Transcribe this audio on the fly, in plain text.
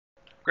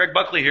Greg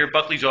Buckley here,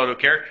 Buckley's Auto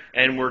Care,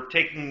 and we're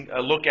taking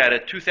a look at a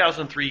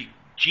 2003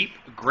 Jeep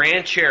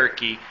Grand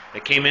Cherokee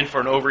that came in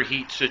for an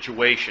overheat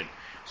situation.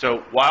 So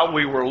while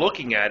we were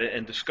looking at it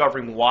and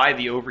discovering why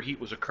the overheat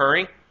was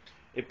occurring,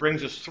 it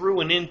brings us through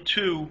and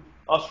into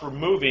us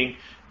removing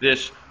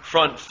this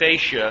front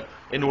fascia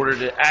in order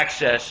to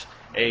access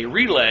a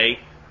relay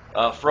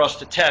for us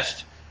to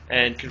test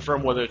and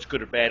confirm whether it's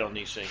good or bad on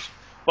these things.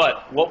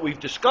 But what we've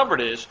discovered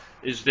is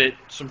that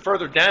some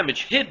further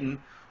damage hidden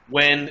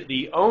when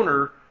the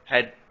owner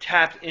had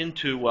tapped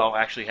into, well,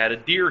 actually had a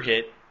deer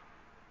hit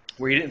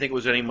where he didn't think it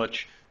was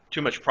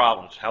too much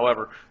problems.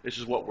 However, this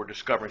is what we're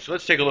discovering. So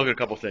let's take a look at a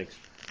couple things.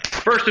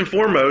 First and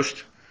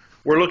foremost,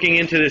 we're looking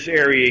into this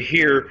area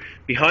here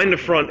behind the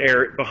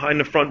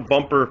front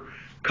bumper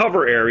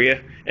cover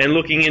area, and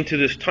looking into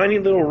this tiny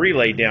little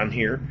relay down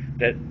here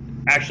that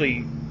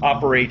actually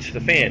operates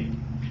the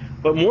fan.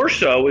 But more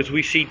so is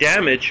we see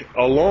damage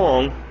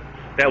along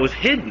that was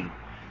hidden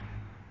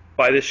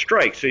by this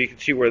strike. So you can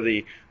see where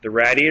the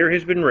radiator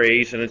has been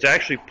raised and it's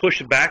actually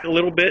pushed back a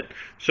little bit,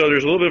 so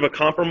there's a little bit of a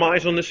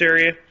compromise on this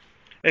area.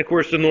 And of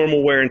course the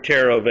normal wear and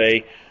tear of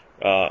a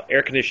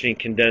air conditioning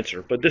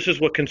condenser. But this is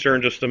what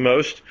concerns us the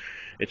most.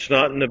 It's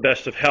not in the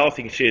best of health.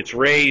 You can see it's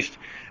raised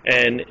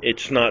and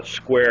it's not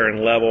square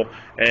and level,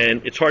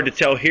 and it's hard to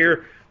tell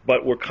here,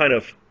 but we're kind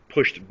of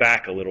pushed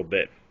back a little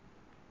bit.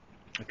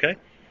 Okay?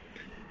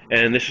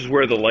 And this is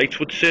where the lights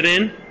would sit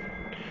in.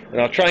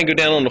 And I'll try and go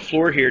down on the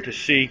floor here to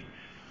see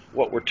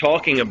what we're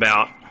talking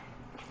about.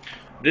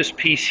 This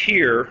piece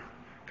here,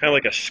 kind of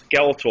like a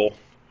skeletal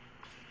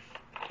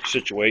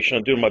situation.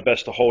 I'm doing my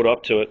best to hold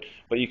up to it,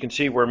 but you can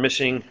see we're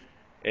missing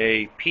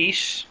a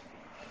piece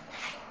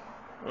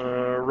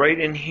right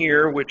in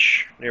here,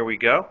 which, there we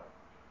go.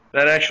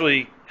 That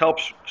actually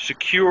helps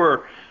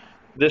secure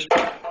this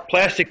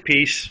plastic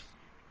piece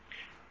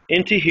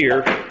into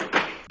here.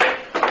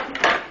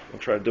 I'll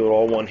try to do it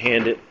all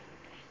one-handed.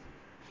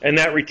 And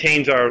that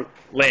retains our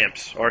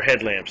lamps, our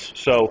headlamps.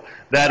 So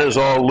that is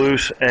all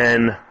loose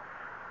and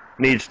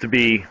needs to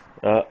be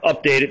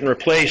updated and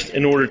replaced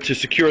in order to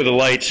secure the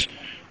lights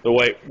the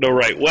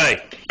right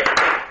way.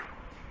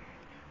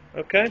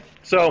 Okay,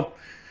 so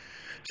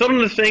some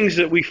of the things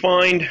that we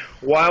find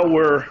while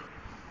we're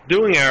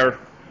doing our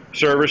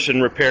service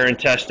and repair and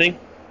testing,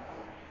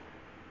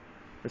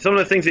 and some of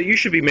the things that you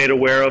should be made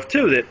aware of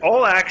too, that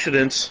all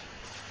accidents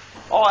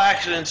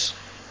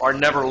are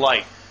never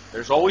light.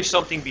 There's always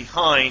something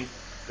behind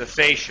the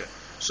fascia.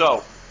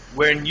 So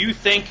when you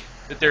think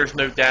that there's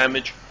no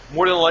damage,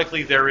 more than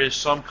likely there is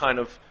some kind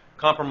of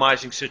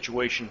compromising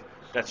situation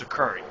that's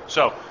occurring.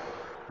 So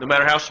no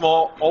matter how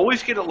small,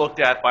 always get it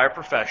looked at by a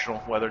professional,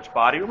 whether it's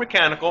body or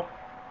mechanical.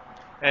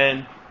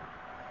 And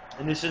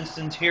in this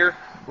instance here,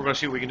 we're going to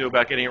see what we can do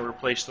about getting it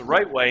replaced the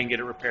right way and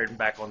get it repaired and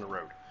back on the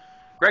road.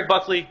 Greg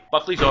Buckley,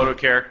 Buckley's Auto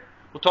Care.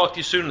 We'll talk to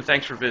you soon, and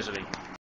thanks for visiting.